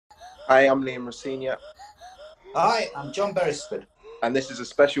Hi, I'm Liam Rosenior, Hi, I'm John Beresford. and this is a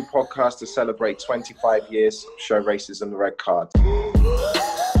special podcast to celebrate 25 years of Show Racism the Red Card.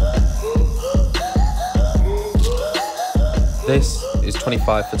 This is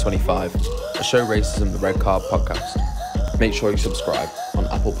 25 for 25, a Show Racism the Red Card podcast. Make sure you subscribe on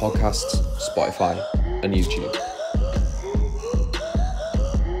Apple Podcasts, Spotify, and YouTube.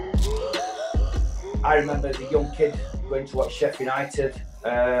 I remember as a young kid going to watch Sheffield United,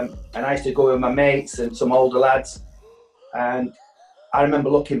 and I used to go with my mates and some older lads. And I remember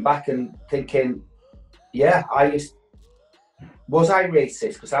looking back and thinking, yeah, was I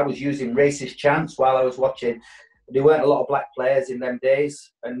racist? Because I was using racist chants while I was watching. There weren't a lot of black players in them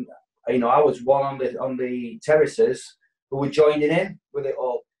days, and I was one on the terraces who were joining in with it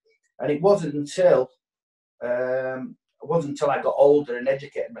all. And it wasn't until I got older and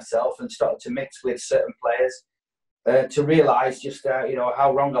educated myself and started to mix with certain players to realise just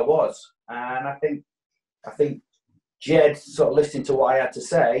how wrong I was. And I think Jed, sort of listening to what I had to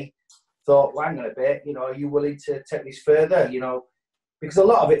say, thought, well, hang on a bit, are you willing to take this further? Because a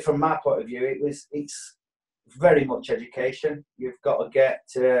lot of it, from my point of view, it's very much education. You've got to get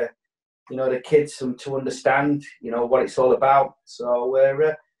the kids to understand what it's all about. So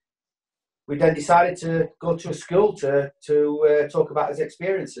we then decided to go to a school to talk about his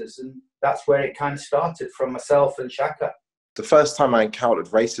experiences, and that's where it kind of started from myself and Shaka. The first time I encountered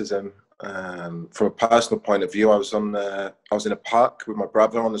racism, from a personal point of view, I was in a park with my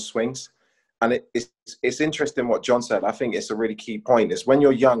brother on the swings, and it's interesting what John said. I think it's a really key point. Is when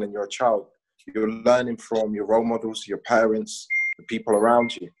you're young and you're a child, you're learning from your role models, your parents, the people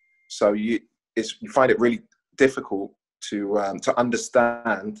around you. So you find it really difficult to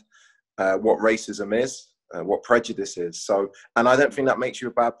understand what racism is, what prejudice is. So, and I don't think that makes you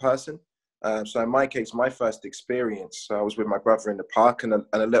a bad person. So in my case, my first experience, I was with my brother in the park, and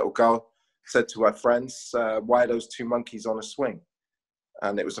a little girl said to her friends, "Why are those two monkeys on a swing?"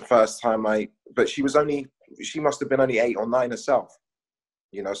 And it was the first time but she must have been only 8 or 9 herself.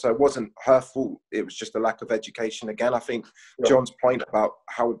 So it wasn't her fault. It was just a lack of education. Again, I think John's point about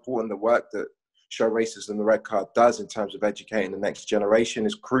how important the work that Show Racism the Red Card does in terms of educating the next generation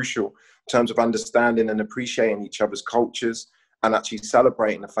is crucial in terms of understanding and appreciating each other's cultures, and actually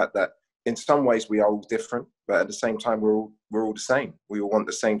celebrating the fact that in some ways we are all different, but at the same time we're all the same. We all want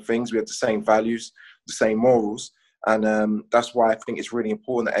the same things. We have the same values, the same morals, and that's why I think it's really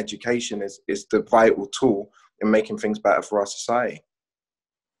important that education is the vital tool in making things better for our society.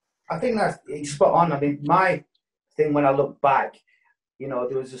 I think that's spot on. I mean, my thing when I look back, there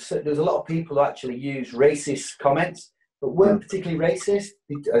was a lot of people who actually used racist comments, but weren't particularly racist.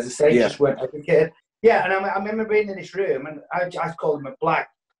 As I say, just weren't educated. Yeah, and I remember being in this room, and I called him a black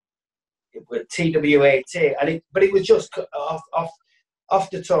TWAT, but it was just off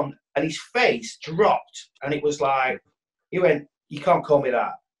the tongue, and his face dropped, and it was like, he went, "You can't call me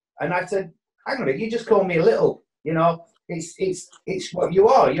that." And I said, "Hang on a minute, you just called me a little, It's what you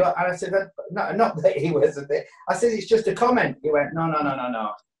are. And I said, not that he was a bit. I said, it's just a comment. He went,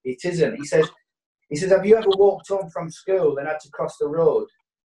 no, it isn't. He says, have you ever walked home from school and had to cross the road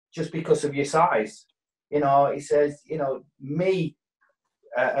just because of your size? He says, me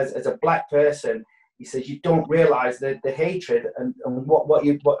as a black person, he says, you don't realise the hatred and what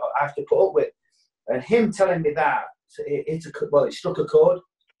I have to put up with. And him telling me that, it struck a chord.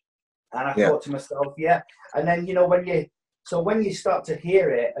 And I thought to myself, yeah. And then, when you start to hear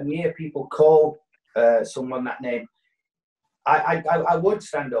it and you hear people call someone that name, I would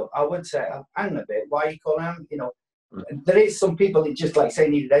stand up. I would say, hang on a bit, why are you calling him? There is some people that just, like say,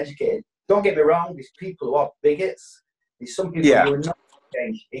 needed educated. Don't get me wrong, there's people who are bigots. There's some people who are not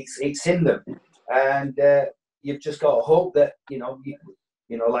changed. It's in them. And you've just got to hope that,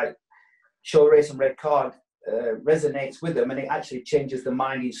 like Show Racism Red Card resonates with them, and it actually changes the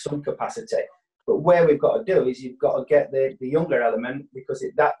mind in some capacity. But where we've got to do is you've got to get the younger element, because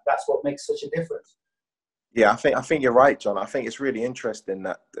that's what makes such a difference. Yeah, I think you're right, John. I think it's really interesting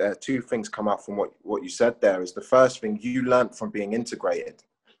that two things come out from what you said there. Is the first thing, you learned from being integrated.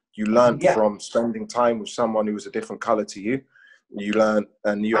 You learned from spending time with someone who was a different color to you. You learned,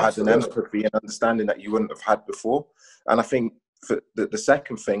 and you had an empathy and understanding that you wouldn't have had before. And I think for the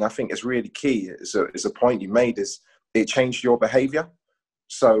second thing, I think is really key, is a point you made, is it changed your behavior.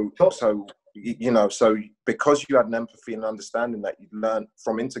 So because you had an empathy and understanding that you learned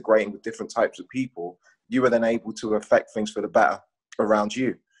from integrating with different types of people, you were then able to affect things for the better around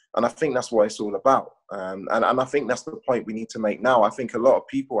you. And I think that's what it's all about. And I think that's the point we need to make now. I think a lot of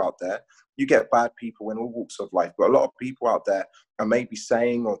people out there, you get bad people in all walks of life, but a lot of people out there are maybe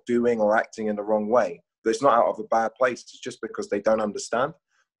saying or doing or acting in the wrong way. But it's not out of a bad place. It's just because they don't understand.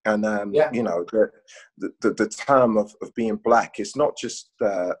 And you know, the term of being black, it's not just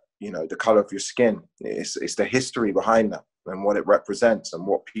you know, the color of your skin. It's the history behind that and what it represents and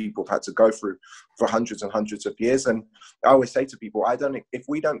what people have had to go through for hundreds and hundreds of years. And I always say to people, if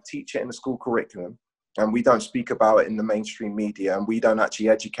we don't teach it in the school curriculum and we don't speak about it in the mainstream media and we don't actually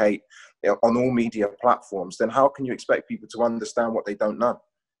educate on all media platforms, then how can you expect people to understand what they don't know?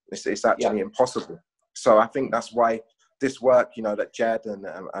 It's actually impossible. So I think that's why this work, you know, that Jed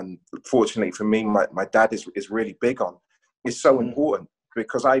and fortunately for me, my dad is really big on, is so important.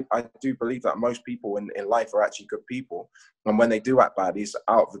 Because I do believe that most people in life are actually good people. And when they do act bad, it's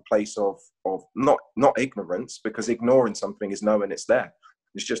out of the place of not ignorance, because ignoring something is knowing it's there.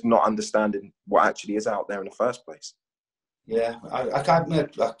 It's just not understanding what actually is out there in the first place. Yeah, I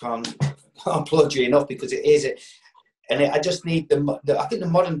can't applaud you enough, because it is. And I just need I think the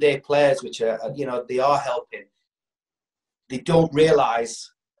modern day players, which are, you know, they are helping. They don't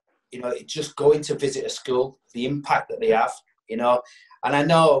realise, you know, just going to visit a school, the impact that they have, you know. And I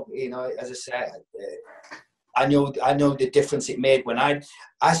know, you know, as I said, I know the difference it made when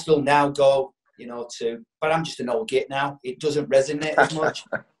I still now go, you know, but I'm just an old git now. It doesn't resonate as much.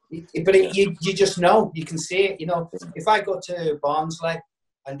 But you just know, you can see it, you know. If I go to Barnsley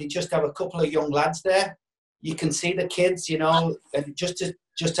and they just have a couple of young lads there, you can see the kids, you know, and just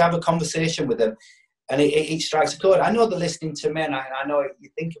to have a conversation with them. And it strikes a chord. I know they're listening to me, and I know you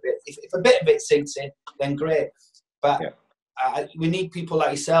think of it. If a bit of it sinks in, then great. But we need people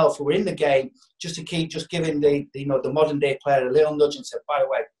like yourself who are in the game just to keep giving the modern day player a little nudge and say, by the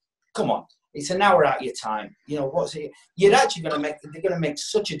way, come on, it's an hour out of your time. You know, what's it? You're actually they're going to make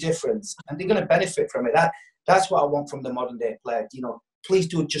such a difference, and they're going to benefit from it. That's what I want from the modern day player. You know, please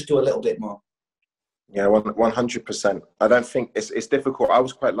do a little bit more. Yeah, 100%. I don't think it's difficult. I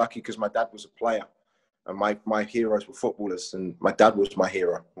was quite lucky because my dad was a player. And my heroes were footballers, and my dad was my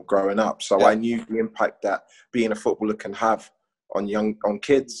hero growing up. So I knew the impact that being a footballer can have on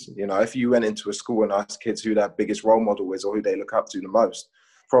kids. You know, if you went into a school and asked kids who their biggest role model is or who they look up to the most,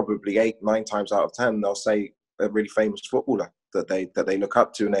 probably 8-9 times out of 10 they'll say a really famous footballer that they look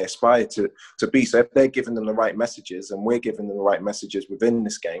up to and they aspire to be. So if they're giving them the right messages and we're giving them the right messages within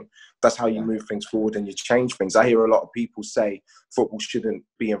this game, that's how you move things forward and you change things. I hear a lot of people say football shouldn't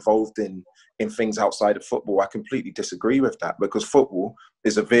be involved in things outside of football. I completely disagree with that, because football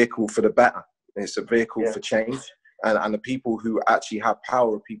is a vehicle for the better. It's a vehicle for change, and the people who actually have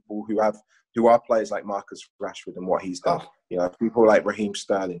power are people who are players like Marcus Rashford and what he's done. You know, people like Raheem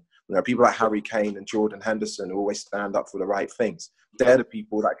Sterling. You know, people like Harry Kane and Jordan Henderson who always stand up for the right things. They're the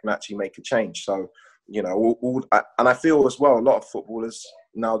people that can actually make a change. So, you know, and I feel as well, a lot of footballers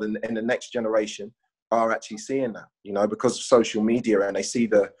now in the next generation are actually seeing that, you know, because of social media, and they see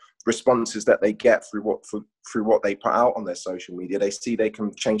the responses that they get through what they put out on their social media. They see they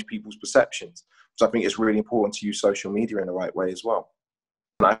can change people's perceptions. So I think it's really important to use social media in the right way as well.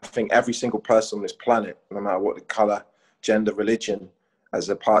 And I think every single person on this planet, no matter what the color, gender, religion, has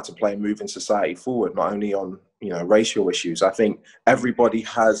a part to play in moving society forward, not only on, you know, racial issues. I think everybody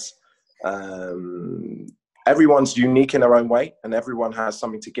has, everyone's unique in their own way, and everyone has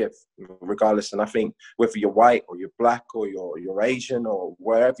something to give, regardless. And I think whether you're white or you're black or you're Asian or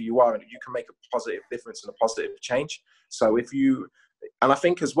wherever you are, you can make a positive difference and a positive change. So and I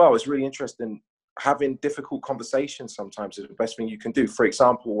think as well, it's really interesting, having difficult conversations sometimes is the best thing you can do. For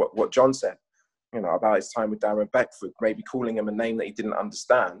example, what John said, you know, about his time with Darren Beckford, maybe calling him a name that he didn't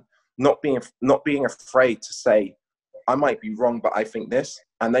understand, not being afraid to say, I might be wrong, but I think this.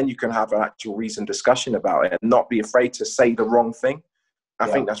 And then you can have an actual reasoned discussion about it and not be afraid to say the wrong thing. I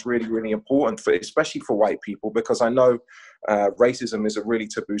think that's really, really important, especially for white people, because I know racism is a really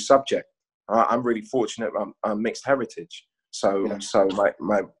taboo subject. I'm really fortunate. I'm mixed heritage. So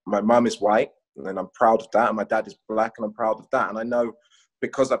my mum is white, and I'm proud of that. And my dad is black, and I'm proud of that. And I know,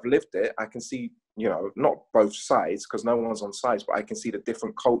 because I've lived it, I can see, you know, not both sides, because no one's on sides, but I can see the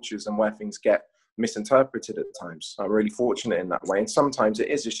different cultures and where things get misinterpreted at times. I'm really fortunate in that way. And sometimes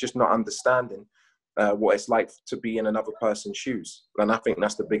it's just not understanding what it's like to be in another person's shoes. And I think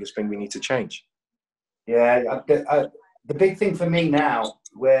that's the biggest thing we need to change. Yeah, the big thing for me now,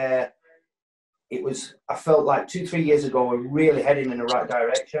 where I felt like 2-3 years ago, we're really heading in the right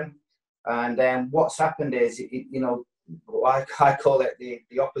direction. And then what's happened is, you know, I call it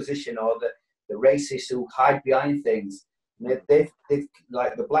the opposition, or the racists who hide behind things. They've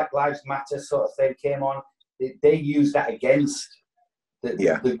like the Black Lives Matter sort of thing came on. They use that against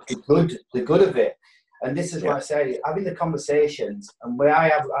the good of it. And this is why I say, having the conversations, and where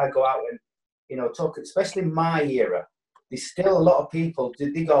I go out and, you know, talk, especially in my era, there's still a lot of people,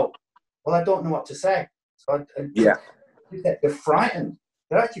 they go, well, I don't know what to say. So they're frightened.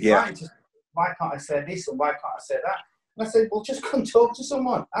 They're actually Yeah. fighting to, why can't I say this and why can't I say that? And I said, well, just come talk to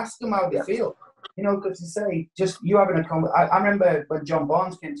someone. Ask them how they feel. You know, because you say, just you having a conversation. I remember when John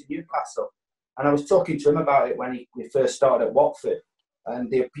Barnes came to Newcastle, and I was talking to him about it when we first started at Watford, and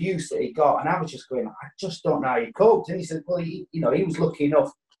the abuse that he got. And I was just going, I just don't know how he coped. And he said, well, he was lucky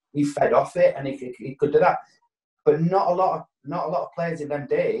enough. He fed off it, and he could do that. But not a lot of players in them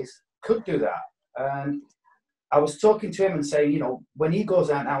days could do that. And I was talking to him and saying, you know, when he goes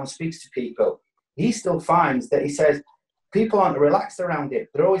out now and speaks to people, he still finds that he says people aren't relaxed around it.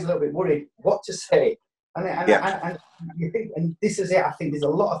 They're always a little bit worried what to say. And this is it. I think there's a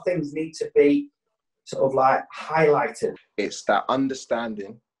lot of things need to be sort of like highlighted. It's that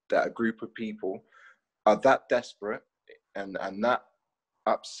understanding that a group of people are that desperate and that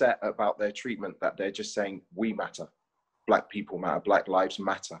upset about their treatment that they're just saying, we matter. Black people matter. Black lives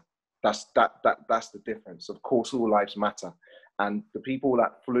matter. That's the difference. Of course, all lives matter. And the people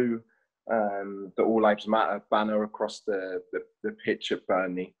that flew the All Lives Matter banner across the pitch at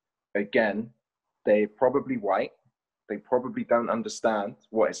Burnley, again, they're probably white. They probably don't understand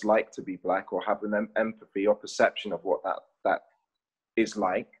what it's like to be black or have an empathy or perception of what that is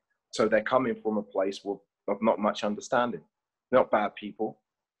like. So they're coming from a place of not much understanding. They're not bad people.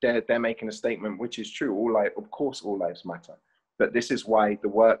 They're making a statement which is true. Of course, all lives matter. But this is why the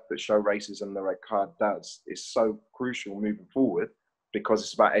work that Show Racism the Red Card does is so crucial moving forward, because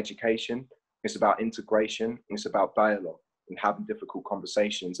it's about education, it's about integration, it's about dialogue and having difficult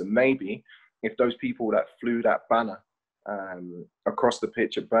conversations. And maybe if those people that flew that banner across the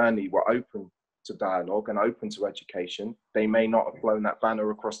pitch at Burnley were open to dialogue and open to education, they may not have flown that banner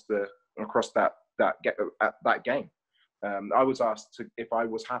across that game. I was asked if I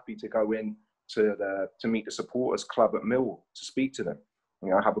was happy to go in to meet the supporters club at Millwall to speak to them,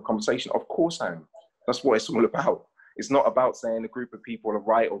 have a conversation. Of course I am. That's what it's all about. It's not about saying a group of people are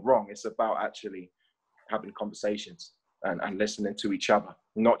right or wrong. It's about actually having conversations and listening to each other.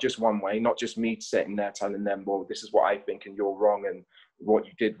 Not just one way, not just me sitting there telling them, well, this is what I think and you're wrong and what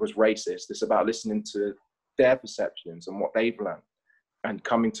you did was racist. It's about listening to their perceptions and what they've learned and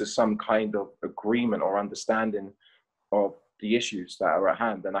coming to some kind of agreement or understanding of the issues that are at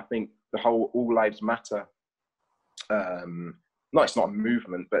hand. And I think the whole All Lives Matter, it's not a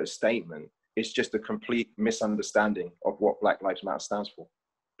movement, but a statement. It's just a complete misunderstanding of what Black Lives Matter stands for.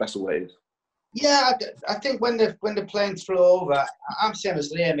 That's all it is. Yeah, I think when they're playing through over, I'm same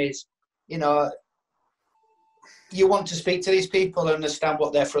as Liam is, you want to speak to these people and understand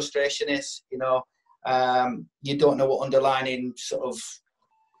what their frustration is. You don't know what underlying sort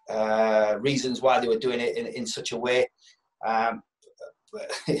of reasons why they were doing it in such a way. But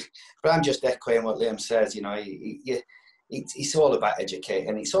I'm just echoing what Liam says. It's all about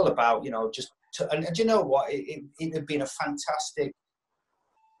educating. It's all about and you know what? It would have been a fantastic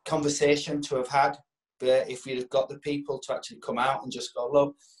conversation to have had, but if you'd have got the people to actually come out and just go,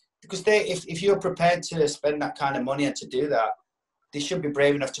 look, because if you're prepared to spend that kind of money and to do that, they should be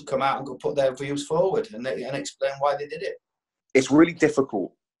brave enough to come out and go put their views forward and explain why they did it. It's really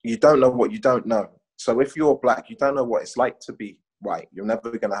difficult. You don't know what you don't know. So if you're black, you don't know what it's like to be white. You're never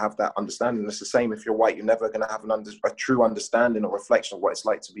going to have that understanding. It's the same if you're white. You're never going to have a true understanding or reflection of what it's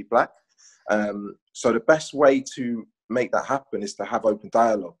like to be black. So the best way to make that happen is to have open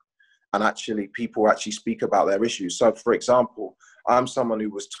dialogue and actually people actually speak about their issues. So for example, I'm someone who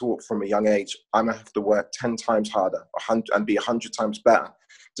was taught from a young age, I'm going to have to work 10 times harder and be 100 times better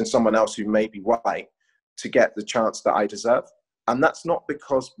than someone else who may be white to get the chance that I deserve. And that's not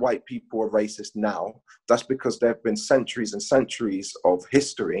because white people are racist now. That's because there have been centuries and centuries of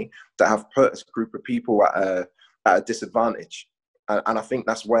history that have put a group of people at a disadvantage. And I think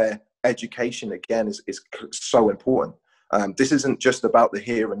that's where education, again, is so important. This isn't just about the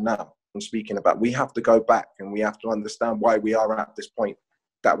here and now. I'm speaking about, we have to go back and we have to understand why we are at this point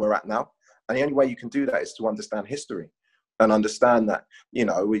that we're at now. And the only way you can do that is to understand history and understand that,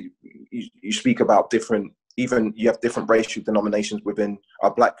 you speak about different, even you have different racial denominations within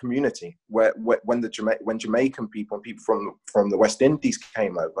our black community, when Jamaican people and people from the West Indies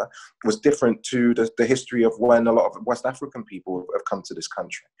came over was different to the history of when a lot of West African people have come to this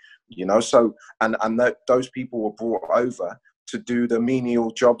country, so, and those people were brought over to do the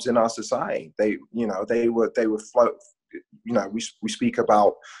menial jobs in our society. They were float, we speak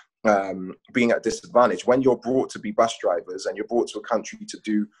about being at a disadvantage. When you're brought to be bus drivers and you're brought to a country to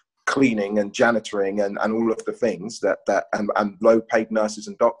do cleaning and janitoring and all of the things and low paid nurses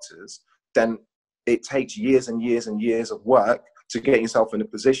and doctors, then it takes years and years and years of work to get yourself in a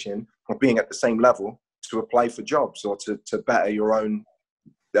position of being at the same level to apply for jobs or to better your own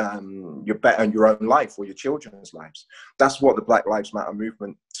you're better in your own life or your children's lives. That's what the Black Lives Matter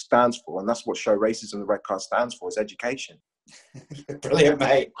movement stands for, and that's what Show Racism the Red Card stands for, is education. Brilliant,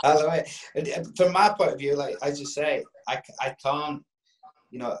 mate. I love it. And from my point of view, like as you say, I can't,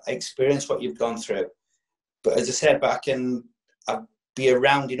 experience what you've gone through. But as I said, I'll be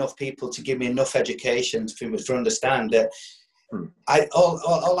around enough people to give me enough education to understand that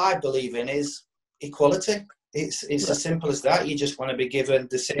all I believe in is equality. It's as simple as that. You just want to be given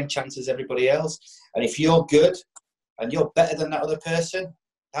the same chance as everybody else. And if you're good and you're better than that other person,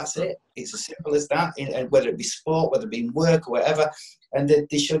 that's it. It's as simple as that. And whether it be sport, whether it be work or whatever, and there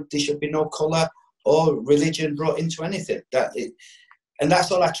should be no colour or religion brought into anything. And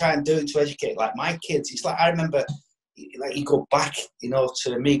that's all I try and do to educate. Like my kids, it's like I remember, like you go back,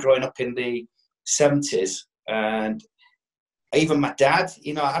 to me growing up in the 70s, and even my dad,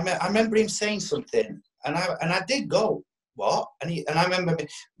 I remember him saying something, and I did go, what? And I remember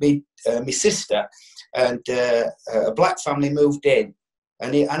my sister and a black family moved in,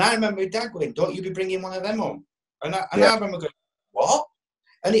 and I remember my dad going, "Don't you be bringing one of them home?" And I remember going, "What?"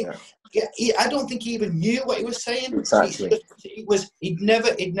 And I don't think he even knew what he was saying. Exactly. He'd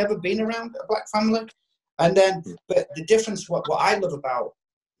never been around a black family. And then, but the difference, what I love about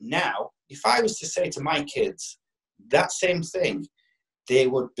now, if I was to say to my kids that same thing, they'd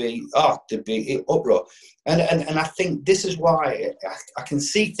be uproar. And I think this is why I can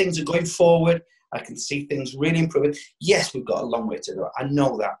see things are going forward. I can see things really improving. Yes, we've got a long way to go. I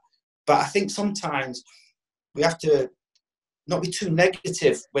know that. But I think sometimes we have to not be too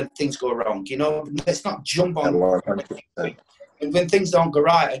negative when things go wrong. Let's not jump on. And when things don't go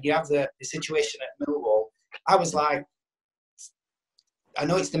right, and you have the situation at Millwall, I was like, I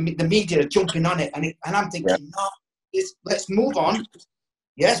know it's the media jumping on it, and I'm thinking, no, let's move on.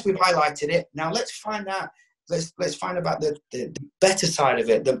 Yes, we've highlighted it. Now let's find out. Let's find about the better side of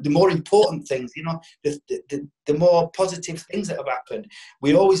it, the more important things, the more positive things that have happened.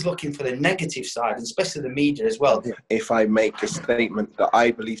 We're always looking for the negative side, and especially the media as well. If I make a statement that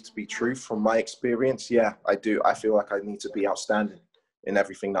I believe to be true from my experience, I do. I feel like I need to be outstanding in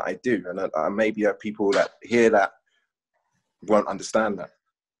everything that I do. And maybe there are people that hear that won't understand that.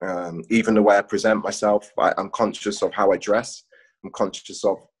 Even the way I present myself, I'm conscious of how I dress. I'm conscious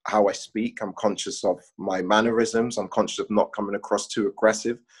of how I speak. I'm conscious of my mannerisms. I'm conscious of not coming across too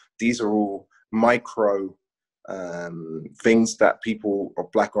aggressive. These are all micro things that people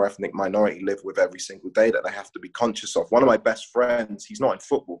of black or ethnic minority live with every single day that they have to be conscious of. One of my best friends, he's not in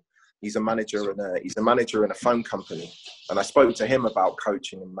football. He's a manager in a phone company. And I spoke to him about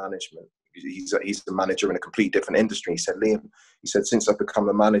coaching and management. He's a manager in a completely different industry. He said, Liam, since I've become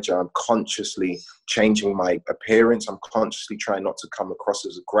a manager, I'm consciously changing my appearance. I'm consciously trying not to come across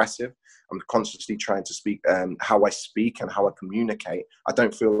as aggressive. I'm consciously trying to speak how I speak and how I communicate. I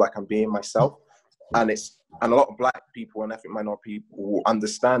don't feel like I'm being myself. And a lot of black people and ethnic minority people will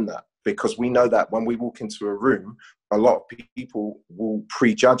understand that, because we know that when we walk into a room, a lot of people will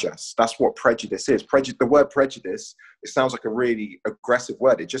prejudge us. That's what prejudice is. The word prejudice, it sounds like a really aggressive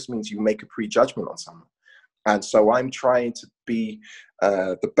word. It just means you make a prejudgment on someone. And so I'm trying to be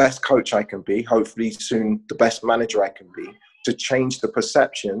the best coach I can be, hopefully soon the best manager I can be, to change the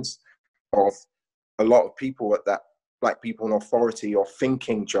perceptions of a lot of people that black people in authority or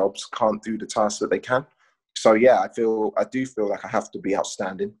thinking jobs can't do the tasks that they can. So I do feel like I have to be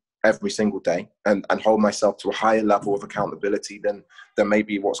outstanding every single day and hold myself to a higher level of accountability than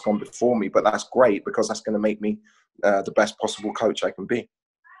maybe what's gone before me. But that's great, because that's going to make me the best possible coach I can be.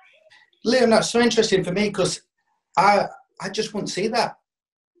 Liam, that's so interesting for me, because I just wouldn't see that.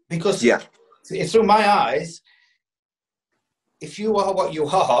 Because through my eyes, if you are what you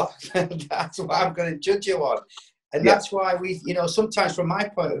are, that's what I'm going to judge you on. And that's why sometimes from my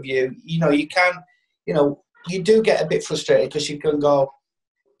point of view, you can, you do get a bit frustrated, because you can go,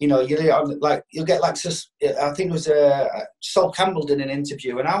 you'll get like, I think it was Sol Campbell did an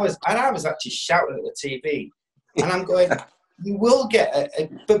interview, and I was actually shouting at the TV, and I'm going, you will get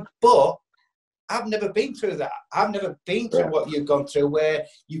but I've never been through that. I've never been through what you've gone through, where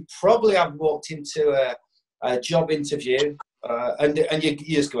you probably have walked into a job interview, and you're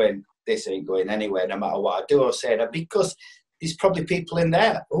just going, this ain't going anywhere, no matter what I do or say. That because there's probably people in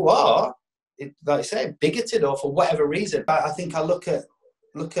there who are, like I say, bigoted, or for whatever reason. But I think I look at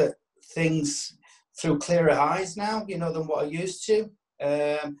things through clearer eyes now, than what I used to.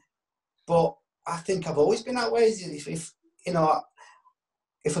 But I think I've always been that way.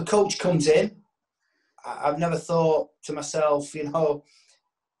 If a coach comes in, I've never thought to myself,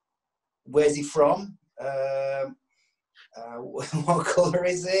 where's he from? What colour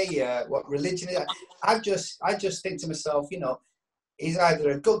is he? What religion is he? I just think to myself, he's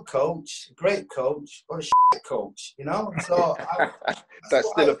either a good coach, a great coach, or a shit coach, you know? So that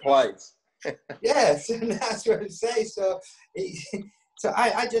still applies. Yes, and that's what I say. So,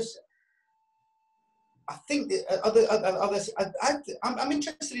 I think that I'm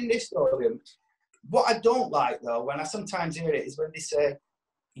interested in this though, Liam. What I don't like though, when I sometimes hear it, is when they say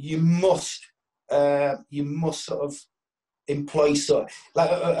you must sort of employ so, like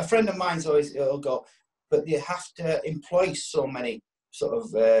a friend of mine's always will go, but you have to employ so many sort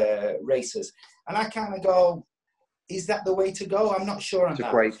of racers, and I kind of go, is that the way to go? I'm not sure on that. It's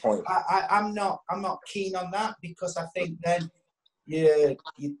a great point. I'm not keen on that, because I think then you're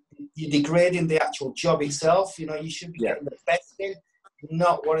degrading the actual job itself. You know, you should be getting the best in,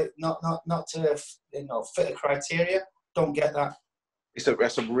 not to fit a criteria. Don't get that.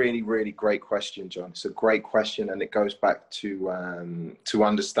 That's a really, really great question, John. It's a great question, and it goes back to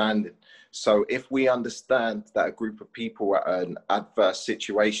understanding. So if we understand that a group of people are an adverse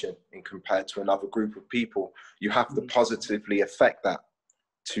situation in compared to another group of people, you have to positively affect that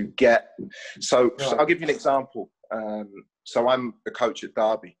to get. So I'll give you an example. So I'm a coach at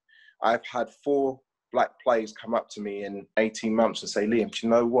Derby. I've had 4 black players come up to me in 18 months and say, Liam, do you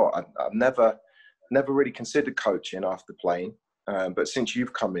know what? I've never really considered coaching after playing. But since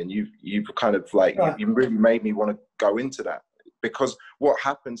you've come in, you've kind of like, you really made me want to go into that. Because what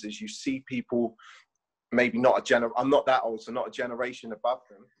happens is you see people, maybe I'm not that old, so not a generation above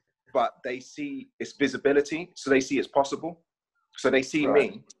them, but they see it's visibility, so they see it's possible. So they see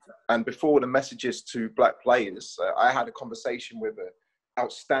me. And before the messages to black players, I had a conversation with an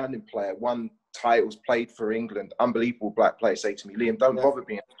outstanding player, won titles, played for England, unbelievable black player, say to me, Liam, don't bother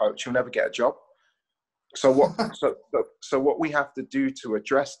being a coach, you'll never get a job. So what we have to do to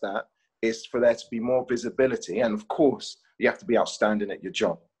address that is for there to be more visibility. And of course, you have to be outstanding at your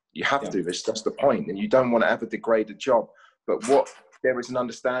job. You have to, that's the point. And you don't want to ever degrade a job. But what there is an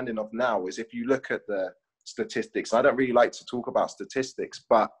understanding of now is, if you look at the statistics, I don't really like to talk about statistics,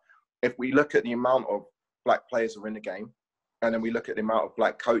 but if we look at the amount of black players who are in the game, and then we look at the amount of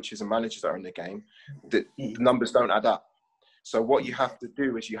black coaches and managers that are in the game, the numbers don't add up. So what you have to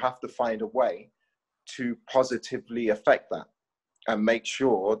do is you have to find a way to positively affect that and make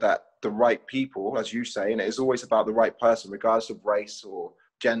sure that the right people, as you say, and it is always about the right person, regardless of race or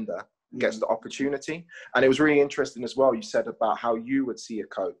gender, gets the opportunity. And it was really interesting as well, you said about how you would see a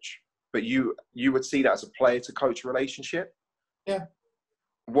coach, but you would see that as a player to coach relationship. Yeah.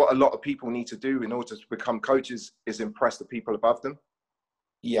 What a lot of people need to do in order to become coaches is impress the people above them.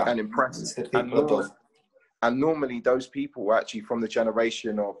 Yeah. And impress the people above. And normally those people were actually from the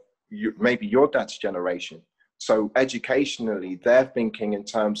generation of maybe your dad's generation. So educationally, they're thinking in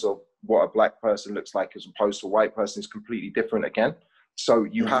terms of what a black person looks like as opposed to a white person is completely different again. So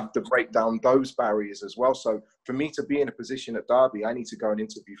you have to break down those barriers as well. So for me to be in a position at Derby, I need to go and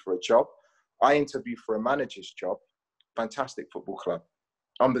interview for a job. I interviewed for a manager's job, fantastic football club,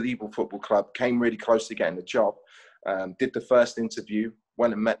 unbelievable football club, came really close to getting the job, did the first interview,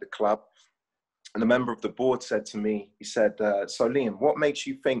 went and met the club. And a member of the board said to me, he said, so Liam, what makes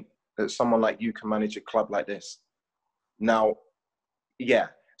you think that someone like you can manage a club like this? Now, yeah.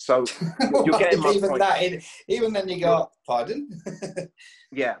 So you're getting my point. Even then you go, pardon?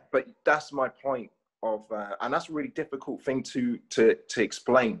 Yeah, but that's my point of, and that's a really difficult thing to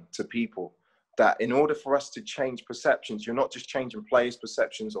explain to people, that in order for us to change perceptions, you're not just changing players'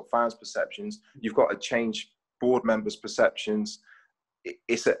 perceptions or fans' perceptions, you've got to change board members' perceptions.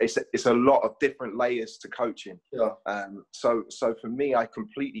 It's a lot of different layers to coaching. Yeah. So for me, I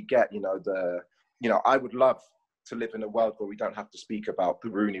completely get, I would love to live in a world where we don't have to speak about the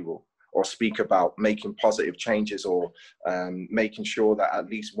Rooney Rule or speak about making positive changes or making sure that at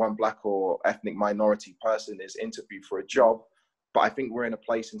least one black or ethnic minority person is interviewed for a job. But I think we're in a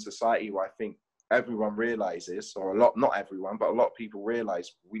place in society where I think everyone realizes, or not everyone, but a lot of people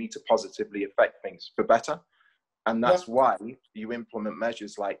realize we need to positively affect things for better. And that's why you implement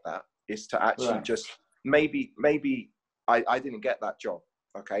measures like that, is to actually just maybe I didn't get that job.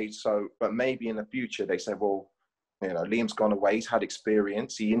 Okay. So, but maybe in the future they say, well, Liam's gone away. He's had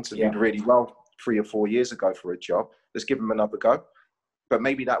experience. He interviewed really well 3 or 4 years ago for a job. Let's give him another go. But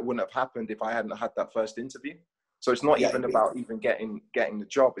maybe that wouldn't have happened if I hadn't had that first interview. So it's not even about even getting the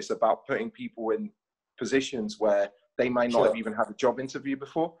job. It's about putting people in positions where they might not have even had a job interview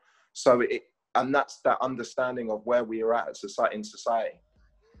before. So and that's that understanding of where we are at in society.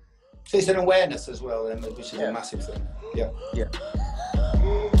 So it's an awareness as well, which is a massive thing. Yeah. Yeah.